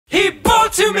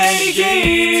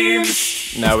many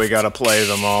games. Now we gotta play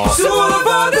them all. So all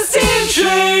about the Steam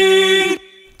Train.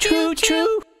 Choo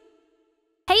choo.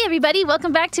 Hey everybody,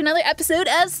 welcome back to another episode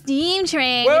of Steam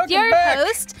Train Welcome with your back.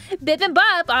 host, Bip and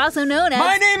Bop, also known as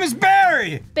My name is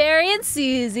Barry. Barry and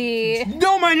Susie.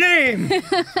 Know my name.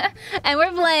 And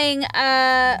we're playing,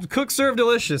 Cook, serve,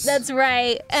 delicious. that's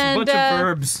right. And, a bunch of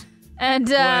verbs. And,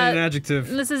 An adjective.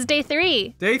 this is day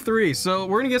 3. Day 3. So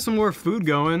we're gonna get some more food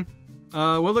going.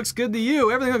 What looks good to you?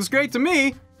 Everything looks great to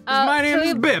me. 'Cause my name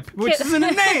is Bip, which isn't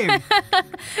a name.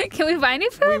 Can we buy new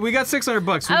food? We got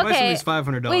 $600. We buy some of these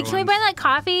 $500 Wait, can we buy like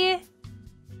coffee?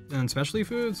 And specialty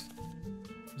foods?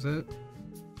 Is that?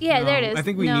 Yeah, No, there it is. I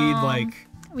think we No. need like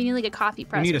We need like a coffee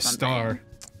press. we need or a something. star.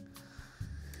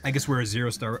 I guess we're a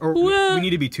 0-star, or Whoa. we need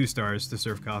to be 2 stars to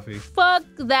serve coffee. Fuck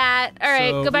that. All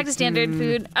right, So go back we to standard can-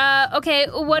 food. Okay,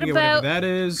 what We can get whatever about? that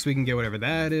is. We can get whatever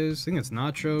that is. I think it's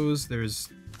nachos. There's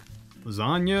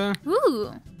lasagna.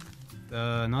 Ooh,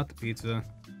 Not the pizza.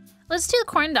 let's do the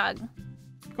corn dog.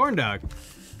 Corn dog.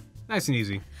 Nice and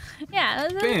easy. Yeah,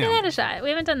 let's give Bam. that a shot. We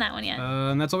haven't done that one yet.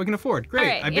 And that's all we can afford.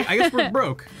 Great. All right. I guess we're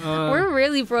broke. We're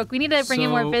really broke. We need to bring in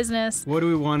more so business. What do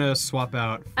we want to swap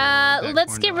out? For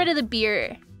Let's get rid of the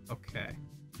beer. Okay.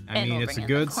 I And mean, we'll it's a bring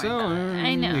in the good corn dog. seller.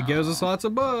 I know. It gives us lots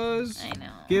of buzz. I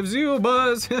know. Gives you a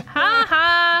buzz. Ha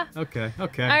ha. Okay.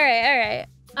 Okay. All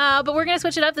right. But we're gonna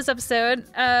switch it up this episode.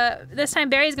 This time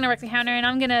Barry's gonna work the counter, and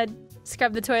I'm gonna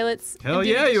scrub the toilets. Hell and do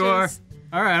yeah, the you are. dishes.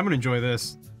 All right, I'm gonna enjoy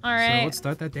this. All So right. let's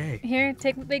start that day. Here,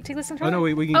 take this control. Oh no,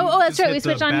 we can. Oh, that's just right. hit We the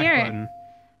switch on back here.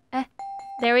 button.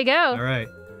 There we go. All right.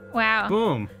 Wow.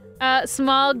 Boom.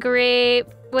 Small grape.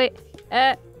 Wait.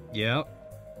 Yep.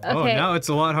 Oh, Okay. now it's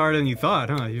a lot harder than you thought,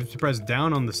 huh? You have to press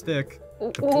down on the stick to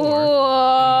pour.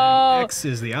 Whoa. And then X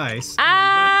is the ice.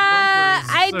 Ah!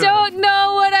 Bumpers, I sir. don't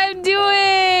know what I'm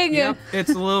doing. Yep.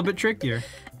 It's a little bit trickier.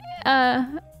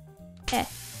 And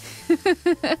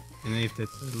then you have to hit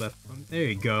the left one. There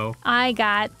you go. I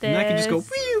got this. And I can just go.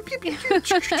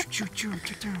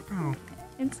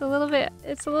 It's a little bit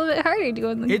harder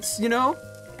doing the. It's, you know.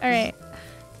 All right.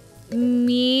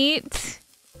 Meat.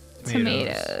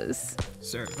 Tomatoes.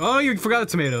 Sir. Oh, you forgot the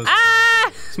tomatoes.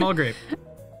 Ah! Small grape.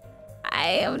 I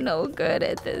am no good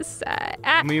at this side.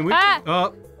 I mean, we ah!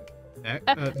 oh,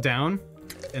 down,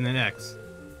 and then X,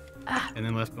 and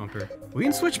then left bumper. We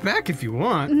can switch back if you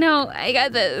want. No, I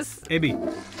got this. AB.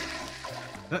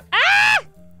 Ah!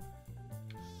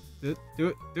 Do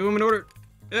them in order.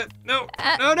 No.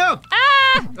 Ah!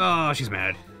 Oh. Oh, she's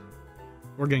mad.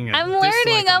 We're getting a I'm dislike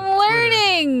learning. on I'm Twitter.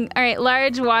 learning. All right,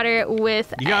 large water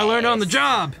with. You gotta learn on the ice.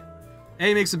 job.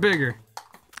 A makes it bigger.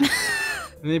 And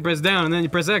then you press down, and then you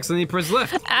press X, and then you press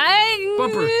left.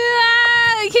 Bumper.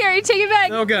 Here, take it back.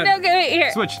 Oh, God. No, good.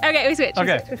 Here. Switch. Okay, we switch.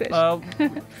 Okay. We switch.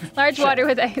 Large water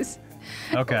with ice.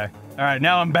 Okay. All right.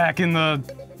 Now I'm back in the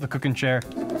cooking chair.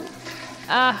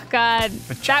 Oh God,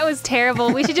 that was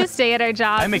terrible. We should just stay at our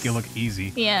jobs. I make it look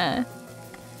easy. Yeah.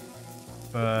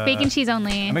 But Bacon cheese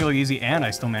only. I make it look easy, and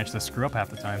I still manage to screw up half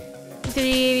the time.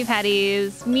 3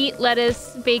 patties. Meat,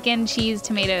 lettuce, bacon, cheese,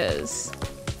 tomatoes.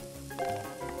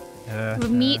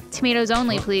 Meat, tomatoes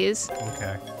only, please.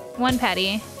 Okay. 1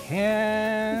 patty.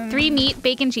 Can 3 meat,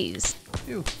 bacon, cheese.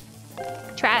 Ew.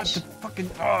 Trash. Fucking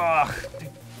ugh.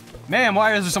 Man,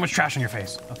 why is there so much trash on your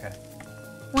face? Okay.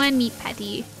 1 meat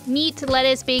patty. Meat,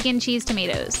 lettuce, bacon, cheese,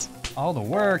 tomatoes. All the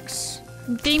works.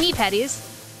 3 meat patties.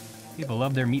 People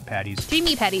love their meat patties. 3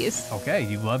 meat patties. Okay,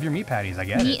 you love your meat patties. I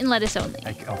get Meat it. and lettuce only.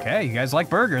 Okay, you guys like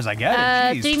burgers. I get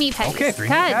it. Jeez. 3 meat patties. Okay, 3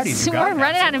 God, meat patties. You got we're it.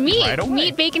 running out of meat. Right away.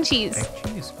 Meat, bacon, cheese. Hey,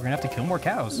 jeez, we're gonna have to kill more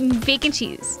cows. Bacon,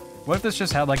 cheese. What if this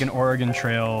just had like an Oregon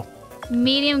Trail?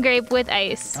 Medium grape with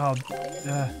ice. Oh,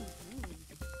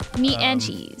 Meat and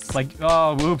cheese. like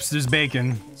oh, oops, there's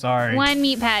bacon. Sorry. 1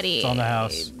 meat patty. It's on the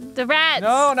house. The rats.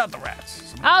 No, not the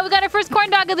rats. Oh, we got our first corn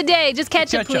dog of the day. Just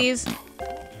ketchup, Ketchup. please.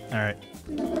 All right.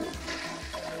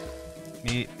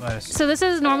 Meat, lettuce. So this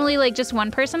is normally like just one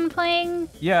person playing?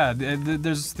 Yeah,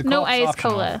 there's the No co-op's ice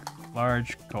optional. cola.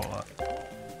 Large cola.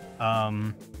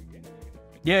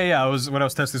 Yeah. When I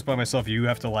was testing this by myself, you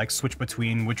have to like switch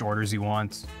between which orders you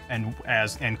want and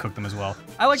cook them as well.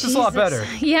 I like this a lot Jesus.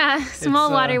 better. Yeah, small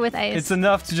It's, water with ice. It's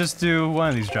enough to just do one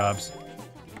of these jobs.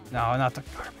 No, not the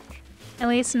garbage. At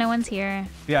least no one's here.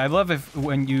 Yeah, I love if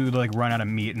when you like run out of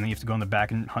meat and then you have to go in the back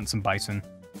and hunt some bison.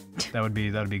 That would be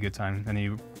a good time. And then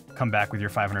you come back with your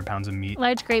 500 pounds of meat.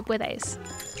 Large grape with ice.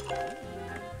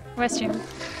 Restroom.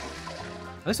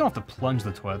 At least I don't have to plunge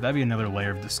the toilet. That'd be another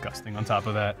layer of disgusting on top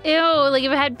of that. Ew, like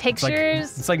if it had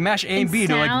pictures. It's like mash A and and B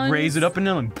to like sounds. raise it up and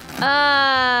down.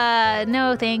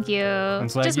 No, thank you.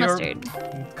 It's like Just mustard.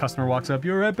 Customer walks up.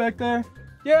 You're right back there.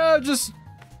 Yeah, just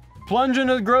plunge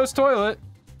into the gross toilet.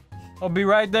 I'll be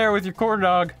right there with your corn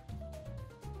dog.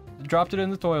 Dropped it in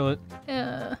the toilet.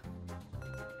 Uh,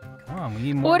 Come on, we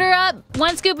need more. Order up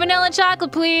 1 scoop vanilla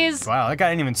chocolate, please. Wow, that guy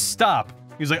didn't even stop.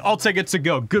 He was like, I'll take it to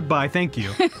go. Goodbye, thank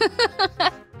you.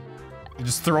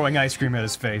 Just throwing ice cream at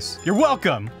his face. You're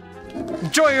welcome.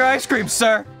 Enjoy your ice cream,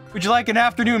 sir. Would you like an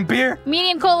afternoon beer?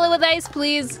 Medium cola with ice,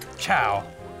 please. Ciao.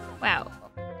 Wow.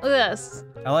 Look at this.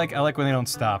 I like when they don't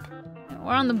stop.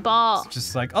 We're on the ball. It's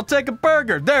just like, I'll take a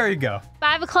burger. There you go.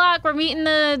 5 o'clock, we're meeting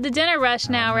the dinner rush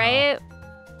now, right?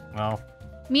 Well.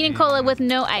 Medium cola with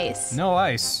no ice. No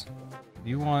ice.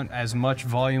 You want as much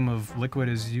volume of liquid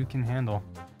as you can handle.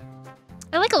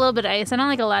 I like a little bit of ice. I don't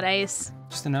like a lot of ice.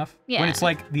 Just enough? Yeah. When it's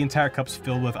like the entire cup's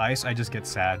filled with ice, I just get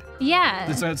sad. Yeah.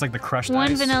 It's like the crushed ice.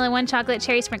 1 vanilla, 1 chocolate,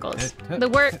 cherry sprinkles. The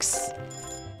works.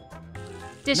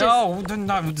 Dishes. No,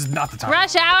 this is not the time.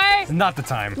 Rush hour. Not the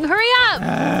time. Hurry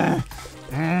up.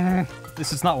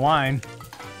 This is not wine.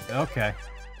 Okay.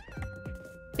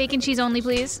 Bacon cheese only,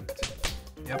 please.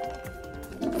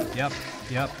 Yep.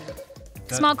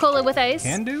 Small cola with ice.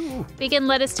 Can do. Bacon,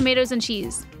 lettuce, tomatoes, and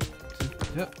cheese.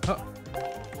 Yep. Oh.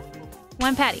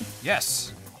 1 patty.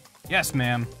 Yes. Yes,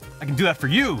 ma'am. I can do that for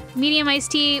you. Medium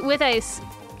iced tea with ice.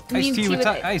 Iced tea with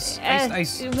ice.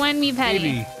 Ice. 1 meat patty.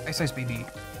 Baby. Ice, baby.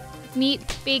 Meat,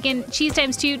 bacon, cheese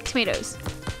times 2, tomatoes.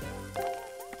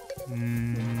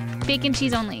 Bacon,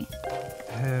 cheese only.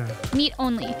 Meat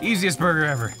only. Easiest burger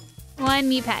ever. 1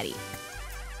 meat patty.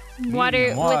 Water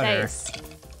with ice.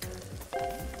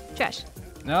 Trash.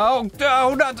 No,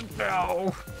 not the,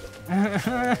 no.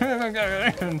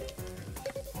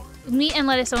 Meat and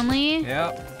lettuce only.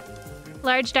 Yep.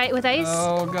 Large diet with ice.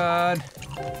 Oh, God.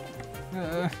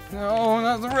 No,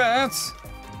 not the rats.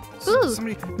 Ooh.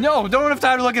 Somebody. No, don't have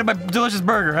time to look at my delicious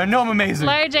burger. I know I'm amazing.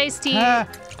 Large iced tea.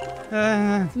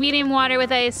 Medium water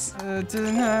with ice. 3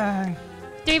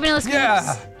 vanilla scoops.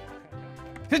 Yeah.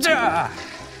 Ja.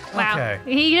 Wow. Okay.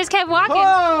 He just kept walking.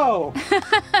 Oh!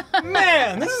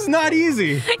 Man, this is not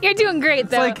easy. You're doing great,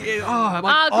 though. It's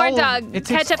like, corn dog. It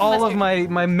Catch takes up all mustard. of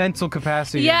my mental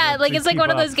capacity. Yeah, like to it's like keep one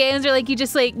of up. those games where like you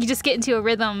just get into a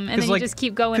rhythm and then you just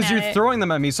keep going at Because you're it. throwing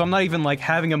them at me, so I'm not even like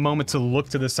having a moment to look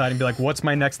to the side and be like, what's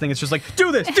my next thing? It's just like,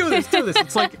 do this.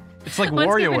 It's like 1 scoop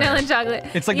WarioWare. vanilla and chocolate.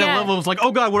 It's like that level of like,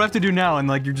 oh God, what do I have to do now? And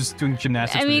like you're just doing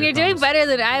gymnastics. I mean, you're doing better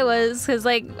than I was, because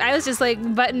like I was just like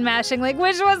button mashing, like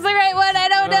which was the right one? I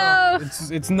don't know.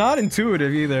 It's not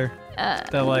intuitive either.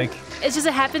 That like It's just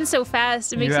it happens so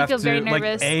fast. It makes you feel very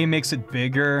nervous. Like A makes it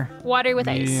bigger. Water with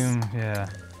ice. Yeah.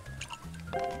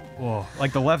 Whoa.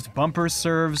 Like the left bumper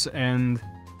serves, and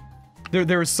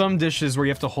there are some dishes where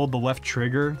you have to hold the left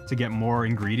trigger to get more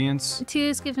ingredients.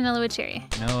 2 scoop vanilla with cherry.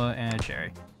 Vanilla and a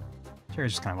cherry.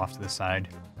 Cherry's just kind of off to the side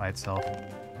by itself. A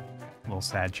little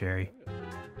sad cherry.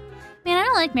 Man, I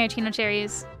don't like maraschino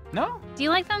cherries. No, Do you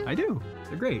like them? I do.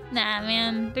 They're great. Nah,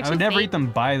 man. They're I too would never fake. eat them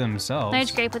by themselves.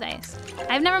 Large grape with ice.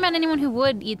 I've never met anyone who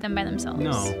would eat them by themselves.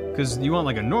 No, because you want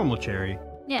like a normal cherry.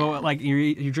 Yeah. But like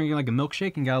you're drinking like a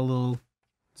milkshake and got a little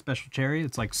special cherry.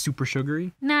 It's like super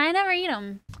sugary. Nah, I never eat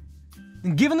them.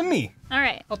 Then give them to me. All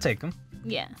right. I'll take them.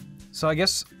 Yeah. So I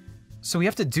guess, so we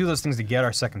have to do those things to get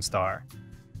our 2nd star.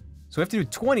 So we have to do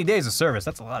 20 days of service.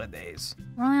 That's a lot of days.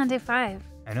 We're only on day 5.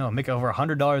 I know, make over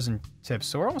 $100 in tips.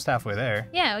 So we're almost halfway there.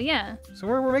 Yeah. So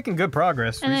we're making good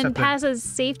progress. And we then just have passes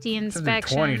safety to do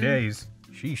inspection. 20 days.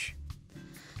 Sheesh.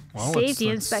 Well, Safety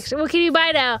inspection. What can you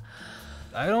buy now?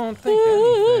 I don't think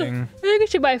anything. I think I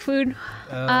should buy food.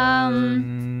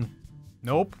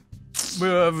 Nope.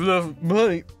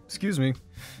 Excuse me.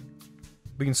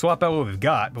 We can swap out what we've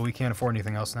got, but we can't afford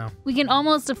anything else now. We can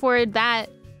almost afford that.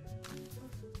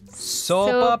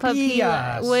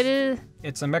 Sopapillas. What is?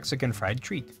 It's a Mexican fried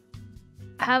treat.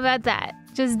 How about that?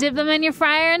 Just dip them in your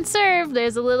fryer and serve.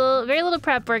 There's very little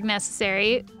prep work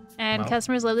necessary, and Well,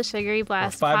 customers love the sugary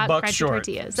blast we're hot $5 crunchy short,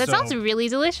 tortillas. That so sounds really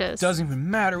delicious. Doesn't even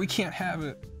matter. We can't have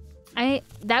it.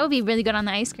 That would be really good on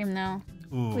the ice cream though.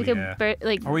 Ooh, We yeah. could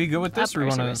like. Are we good with this, up or we our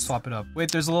want to service. swap it up?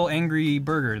 Wait, there's a little angry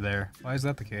burger there. Why is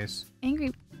that the case?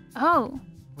 Angry. Oh,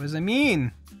 What does that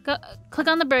mean? click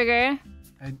on the burger.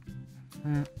 I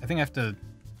think I have to.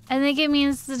 I think it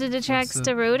means that it attracts the-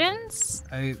 to rodents.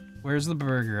 Where's the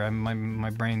burger? My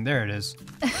brain. There it is.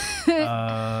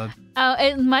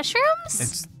 Mushrooms?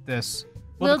 It's this.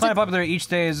 Will Well, decline popular each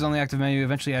day is on the active menu,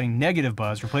 eventually adding negative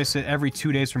buzz. Replace it every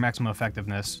 2 days for maximum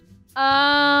effectiveness. Oh.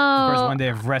 Of course, 1 day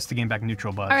of rest to gain back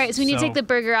neutral buzz. All right, so we need to take the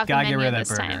burger off the gotta get menu rid of that this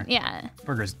burger. time. Yeah.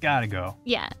 Burger's gotta go.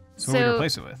 Yeah. So what do we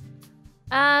replace it with?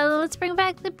 Let's bring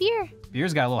back the beer.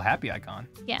 Beer's got a little happy icon.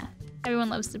 Yeah. Everyone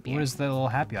loves the beer. What does that little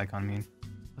happy icon mean?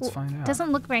 Let's find out. It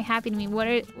doesn't look very happy to me. What?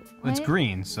 Well, it's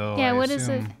green, so Yeah, I what is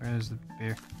assume, it? Where's the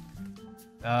beer?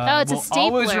 Oh, it's a will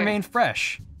always stapler. remain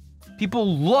fresh.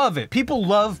 People love it. People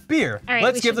love beer. All right,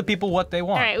 Let's give the people what they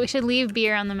want. All right, we should leave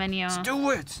beer on the menu. Let's do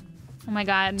it. Oh my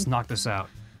god. Let's knock this out.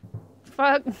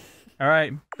 Fuck. All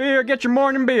right, beer, get your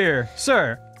morning beer,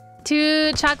 sir.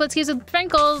 2 chocolate cubes with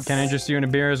sprinkles. Can I interest you in a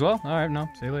beer as well? All right, no,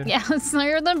 see you later. Yeah, let's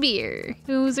serve the beer.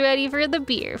 Who's ready for the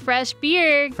beer? Fresh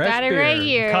beer. Fresh Got beer. it right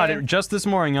here. Caught it just this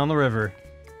morning on the river.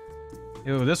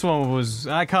 Ew, this one was,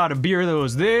 I caught a beer that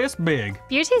was this big.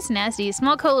 Beer tastes nasty.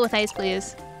 Small cola with ice,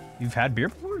 please. You've had beer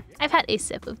before? I've had a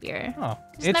sip of beer. Oh.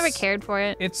 Just never cared for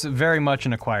it. It's very much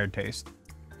an acquired taste.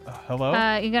 Hello?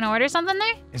 You gonna order something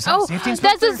there? Is that a safety that's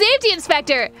inspector? the safety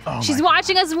inspector. Oh She's my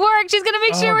watching us work. She's gonna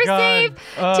make sure we're God.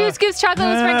 safe. 2 scoops chocolate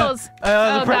with sprinkles.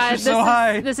 The pressure's so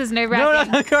high. This is No,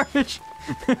 nerve-wracking. not the garbage.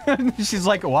 She's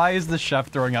like, why is the chef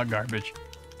throwing out garbage?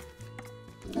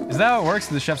 Is that how it works?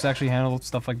 Do the chefs actually handle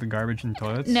stuff like the garbage in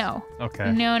toilets? No.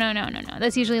 Okay. No.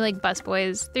 That's usually like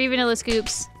busboys. 3 vanilla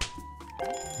scoops.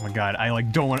 Oh my god, I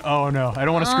like don't want. Oh no, I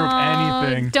don't want to screw up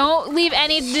anything. Don't leave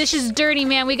any dishes dirty,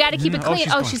 man. We gotta keep it clean.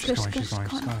 She's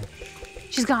gone.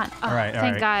 She's gone. Oh, All right,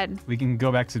 thank God. We can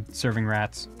go back to serving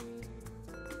rats.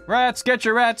 Rats, get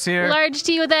your rats here. Large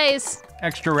tea with ice.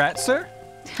 Extra rats, sir.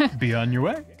 Be on your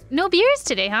way. No beers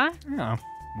today, huh? Oh,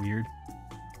 weird.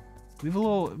 We have a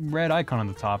little red icon on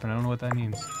the top, and I don't know what that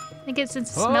means. I think it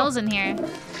smells in here.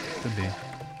 Could be.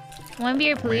 1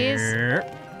 beer, please.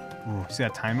 Ooh, see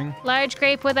that timing? Large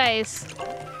grape with ice.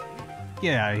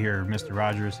 Get out of here, Mr.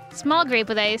 Rogers. Small grape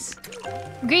with ice.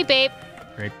 Grape ape.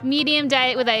 Grape. Medium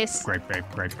diet with ice. Grape.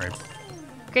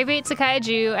 Grape ape's a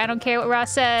kaiju. I don't care what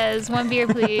Ross says. 1 beer,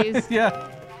 please. Yeah.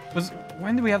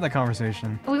 When did we have that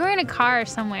conversation? We were in a car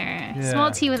somewhere. Yeah. Small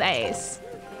tea with ice.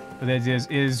 But the idea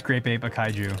is Grape Ape a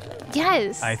kaiju?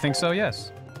 Yes. I think so,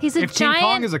 yes. He's a If King giant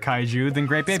Kong is a kaiju, then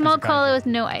Grape Ape small is a kaiju. cola with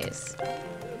no ice.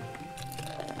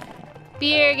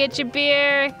 Beer, get your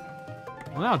beer.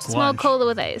 Well, now it's Small lunch. cola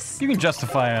with ice. You can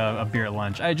justify a beer at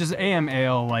lunch. AM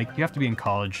ale, like, you have to be in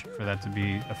college for that to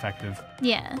be effective.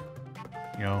 Yeah.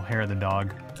 You know, hair of the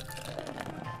dog.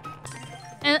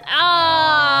 And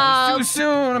It's too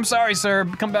soon. I'm sorry, sir.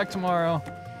 Come back tomorrow.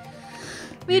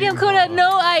 medium cola,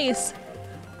 no ice.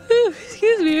 Whew,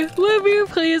 excuse me. 1 beer,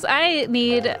 please.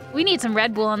 We need some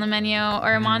Red Bull on the menu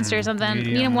or a Monster or something.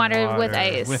 Medium water with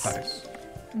ice. With ice.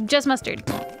 Just mustard.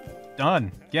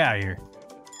 Done. Get out of here.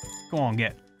 Go on,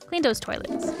 get. Clean those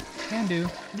toilets. Can do.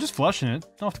 I'm just flushing it.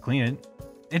 Don't have to clean it.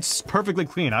 It's perfectly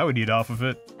clean. I would eat off of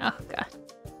it. Oh, God.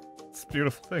 It's a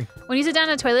beautiful thing. When you sit down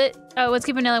in a toilet, 1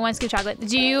 scoop vanilla, 1 scoop chocolate.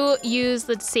 Do you use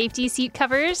the safety seat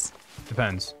covers?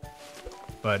 Depends.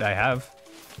 But I have.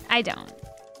 I don't.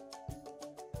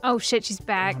 Oh shit, she's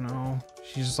back. Oh no.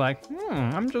 She's just like,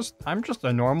 I'm just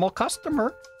a normal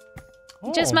customer.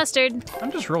 Just Oh, mustard.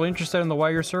 I'm just really interested in the why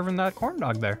you're serving that corn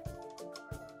dog there.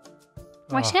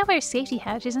 Why should I wear a safety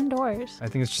hat? She's indoors. I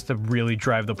think it's just to really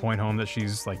drive the point home that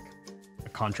she's like a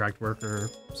contract worker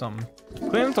or something.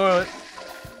 Clean the toilet.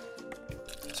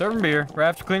 Serving beer. We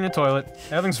have to clean the toilet.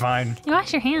 Everything's fine. You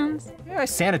wash your hands. Yeah, I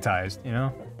sanitized, you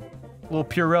know? A little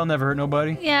Purell never hurt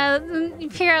nobody. Yeah,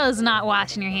 Purell is not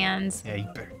washing your hands. Yeah, you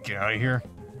better get out of here.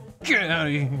 Get out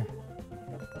of here.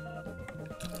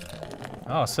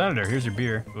 Oh, Senator, here's your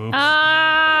beer. Oops.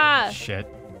 Ah! Shit.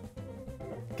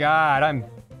 God,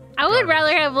 I would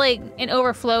rather have like an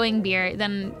overflowing beer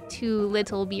than too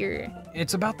little beer.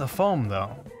 It's about the foam,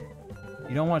 though.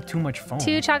 You don't want too much foam.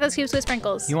 2 chocolate scoops with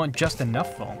sprinkles. You want just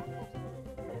enough foam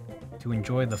to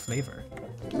enjoy the flavor.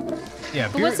 Yeah,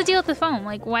 But beer, what's the deal with the foam?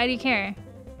 Like, why do you care?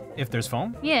 if there's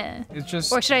foam, Yeah. it's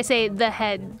just... Or should I say the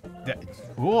head?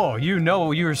 Whoa, you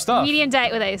know your stuff. Medium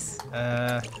diet with ice.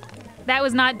 That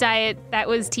was not diet, that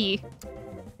was tea.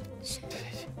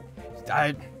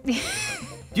 I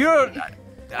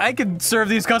can serve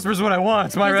these customers what I want.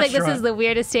 It's my It's like, restaurant. this is the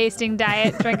weirdest tasting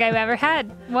diet drink I've ever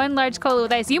had. 1 large cola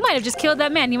with ice. You might have just killed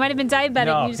that man. You might have been diabetic.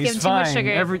 No, You just he's gave him too fine. much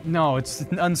sugar. No, it's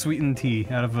an unsweetened tea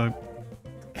out of a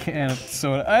can of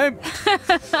soda.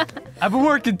 I've been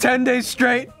working 10 days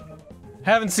straight.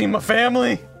 Haven't seen my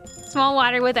family. Small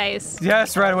water with ice.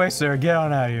 Yes, right away, sir. Get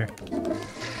on out of here.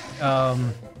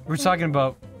 We're talking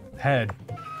about head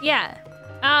Yeah.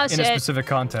 Oh, in a shit. specific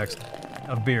context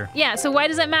of beer. Yeah, so why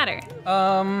does that matter?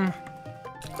 I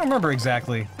don't remember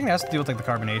exactly. I think it has to do with like the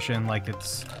carbonation. Like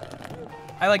it's,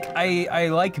 I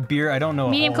like beer. I don't know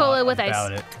Medium a whole cola lot with ice.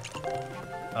 about it.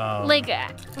 Like,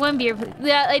 1 beer.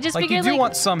 Yeah, I just Like you figured do like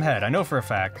want some head. I know for a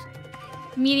fact.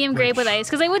 medium grape which- with ice.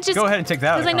 Because I would just... Go ahead and take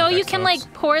that out of Because I know you context, can folks.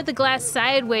 like pour the glass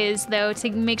sideways though to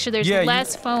make sure there's Yeah,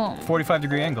 less foam.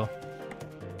 45-degree angle.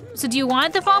 So do you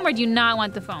want the foam or do you not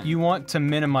want the foam? You want to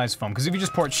minimize foam because if you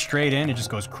just pour it straight in, it just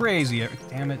goes crazy.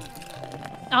 Damn it.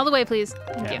 All the way, please.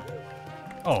 Thank Yeah. you.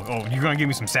 Oh, you're gonna give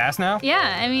me some sass now?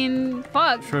 Yeah, I mean,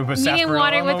 fuck. Should we put Medium sarsaparilla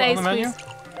water on with the ice, menu?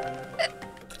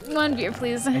 please. One beer,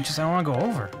 please. I don't wanna go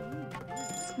over.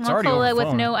 It's One already cola with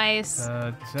overflowing. no ice.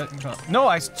 No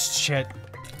ice, shit.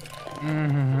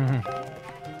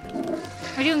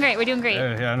 We're doing great, we're doing great.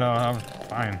 Yeah, no, I'm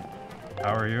fine.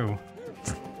 How are you?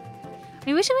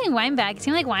 Maybe we should bring wine back. It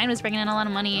seemed like wine was bringing in a lot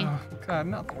of money. Oh, God,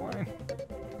 not the wine.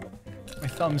 My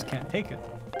thumbs can't take it.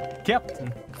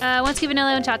 Captain. One scoop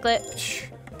vanilla and chocolate. Shh,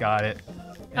 got it.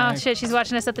 Oh shit, she's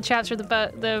watching us at the traps for the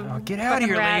Oh, get out of fucking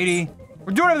here, rats. lady.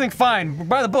 We're doing everything fine. We're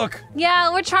by the book.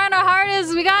 Yeah, we're trying our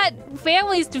hardest. We got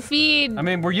families to feed. I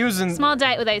mean, we're using. Small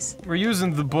diet with ice. We're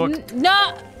using the book.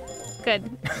 No. Good.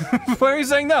 Why are you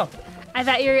saying no? I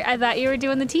thought you were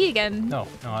doing the tea again. No,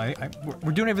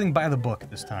 we're doing everything by the book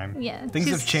this time. Yeah. Things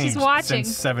have changed She's watching.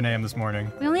 since 7 a.m. this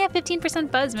morning. We only have 15%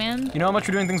 buzz, man. You know how much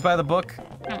we're doing things by the book?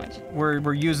 How much?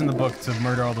 We're using the book to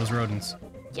murder all those rodents.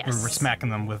 Yes. We're smacking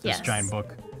them with this Yes. giant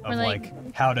book of We're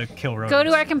like how to kill rodents. Go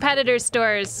to our competitors'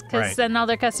 stores, because Right. then all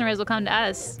their customers will come to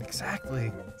us.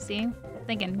 Exactly. See?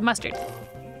 Thinking mustard.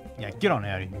 Yeah, get on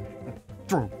out of here.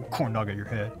 Throw a corn dog at your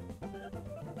head.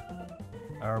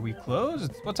 Are we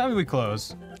closed? What time do we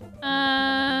close?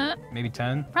 Maybe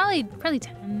 10? Probably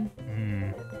 10.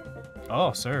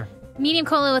 Oh, sir. Medium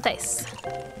cola with ice.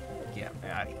 Get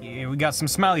out of here. We got some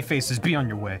smiley faces. Be on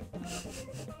your way.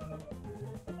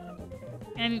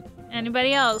 And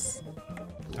anybody else?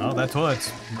 Oh, that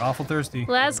toilet's awful thirsty.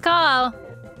 Last call.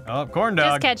 Oh, corn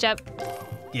dog. Just ketchup.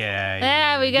 Yeah.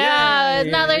 There we go. Yay,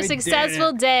 Another we did successful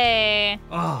it. day.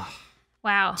 Oh,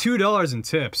 Wow. $2 in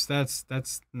tips. That's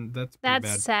pretty That's bad.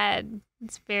 sad.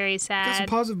 It's very Got some sad.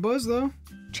 positive buzz though.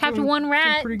 Trapped Doing- one doing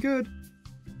rat. Pretty good.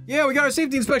 Yeah, we got our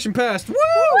safety inspection passed. Woo!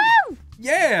 Woo!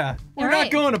 Yeah, we're All not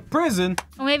right. going to prison.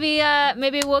 Well,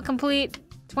 maybe we'll complete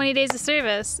 20 days of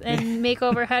service and make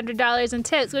over $100 in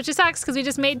tips, which sucks because we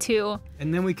just made 2.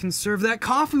 And then we can serve that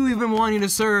coffee we've been wanting to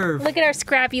serve. Look at our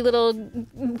scrappy little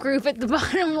group at the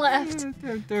bottom left.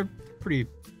 They're pretty.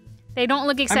 They don't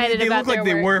look excited they about look like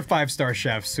their they work. were 5-star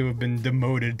chefs who have been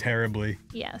demoted terribly.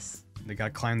 Yes. They got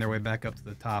to climb their way back up to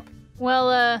the top. Well,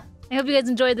 I hope you guys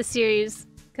enjoyed the series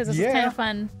because this was Yeah. kind of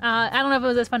fun. I don't know if it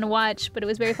was as fun to watch, but it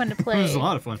was very fun to play. It was a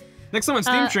lot of fun. Next time on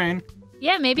Steam Train,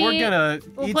 Yeah, maybe we're gonna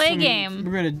we'll play a game.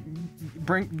 We're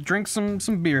gonna drink some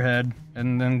beerhead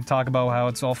and then talk about how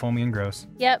it's all foamy and gross.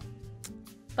 Yep.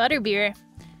 Butterbeer.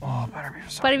 Oh, butterbeer.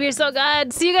 So Butterbeer's so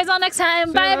good. See you guys all next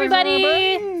time. Bye, everybody.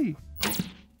 Bye.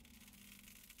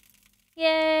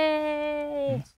 Yay.